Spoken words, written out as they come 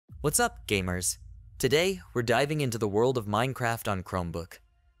What's up, gamers? Today, we're diving into the world of Minecraft on Chromebook.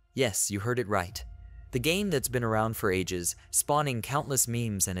 Yes, you heard it right. The game that's been around for ages, spawning countless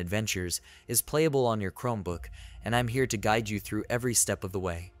memes and adventures, is playable on your Chromebook, and I'm here to guide you through every step of the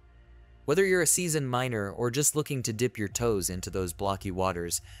way. Whether you're a seasoned miner or just looking to dip your toes into those blocky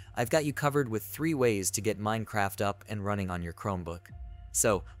waters, I've got you covered with 3 ways to get Minecraft up and running on your Chromebook.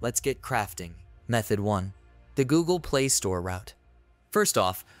 So, let's get crafting. Method 1. The Google Play Store route. First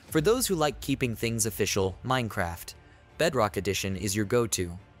off, for those who like keeping things official, Minecraft, Bedrock Edition is your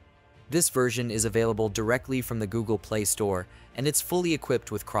go-to. This version is available directly from the Google Play Store, and it's fully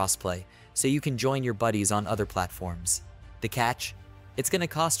equipped with Crossplay, so you can join your buddies on other platforms. The catch? It's gonna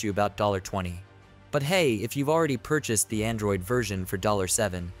cost you about $20. But hey, if you've already purchased the Android version for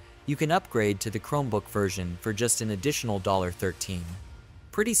 $7, you can upgrade to the Chromebook version for just an additional $13.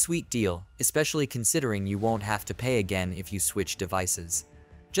 Pretty sweet deal, especially considering you won't have to pay again if you switch devices.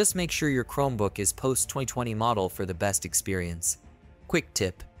 Just make sure your Chromebook is post-2020 model for the best experience. Quick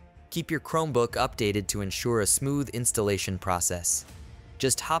tip: keep your Chromebook updated to ensure a smooth installation process.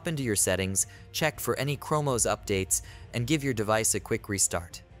 Just hop into your settings, check for any Chromos updates, and give your device a quick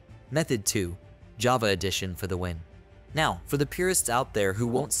restart. Method 2. Java Edition for the win. Now, for the purists out there who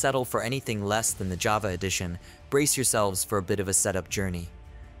won't settle for anything less than the Java Edition, brace yourselves for a bit of a setup journey.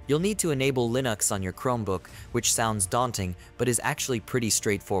 You'll need to enable Linux on your Chromebook, which sounds daunting, but is actually pretty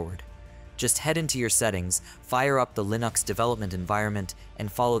straightforward. Just head into your settings, fire up the Linux development environment,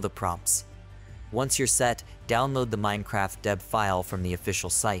 and follow the prompts. Once you're set, download the Minecraft deb file from the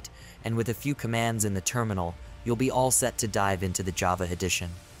official site, and with a few commands in the terminal, you'll be all set to dive into the Java Edition.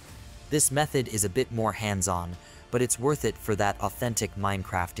 This method is a bit more hands-on, but it's worth it for that authentic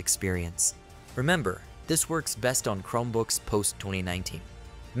Minecraft experience. Remember, this works best on Chromebooks post-2019.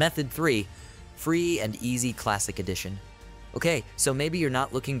 Method 3. Free and easy Classic Edition. Okay, so maybe you're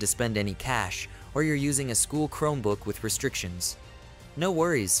not looking to spend any cash, or you're using a school Chromebook with restrictions. No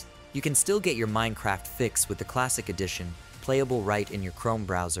worries, you can still get your Minecraft fix with the Classic Edition, playable right in your Chrome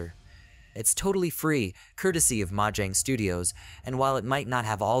browser. It's totally free, courtesy of Mojang Studios, and while it might not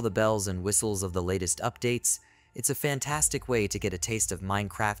have all the bells and whistles of the latest updates, it's a fantastic way to get a taste of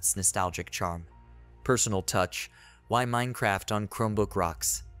Minecraft's nostalgic charm. Personal touch: why Minecraft on Chromebook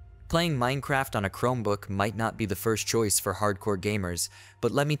rocks? Playing Minecraft on a Chromebook might not be the first choice for hardcore gamers,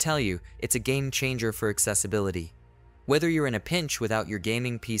 but let me tell you, it's a game changer for accessibility. Whether you're in a pinch without your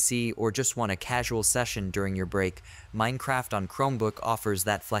gaming PC or just want a casual session during your break, Minecraft on Chromebook offers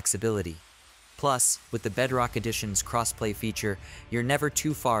that flexibility. Plus, with the Bedrock Edition's crossplay feature, you're never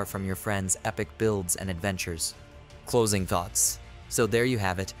too far from your friends' epic builds and adventures. Closing thoughts. So there you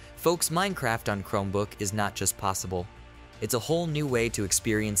have it. Folks, Minecraft on Chromebook is not just possible. It's a whole new way to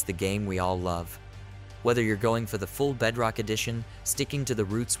experience the game we all love. Whether you're going for the full Bedrock Edition, sticking to the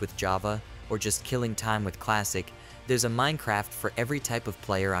roots with Java, or just killing time with Classic, there's a Minecraft for every type of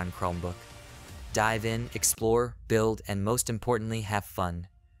player on Chromebook. Dive in, explore, build, and most importantly, have fun.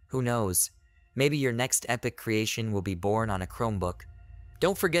 Who knows? Maybe your next epic creation will be born on a Chromebook.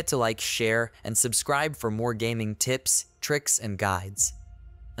 Don't forget to like, share, and subscribe for more gaming tips, tricks, and guides.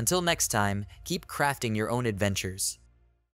 Until next time, keep crafting your own adventures.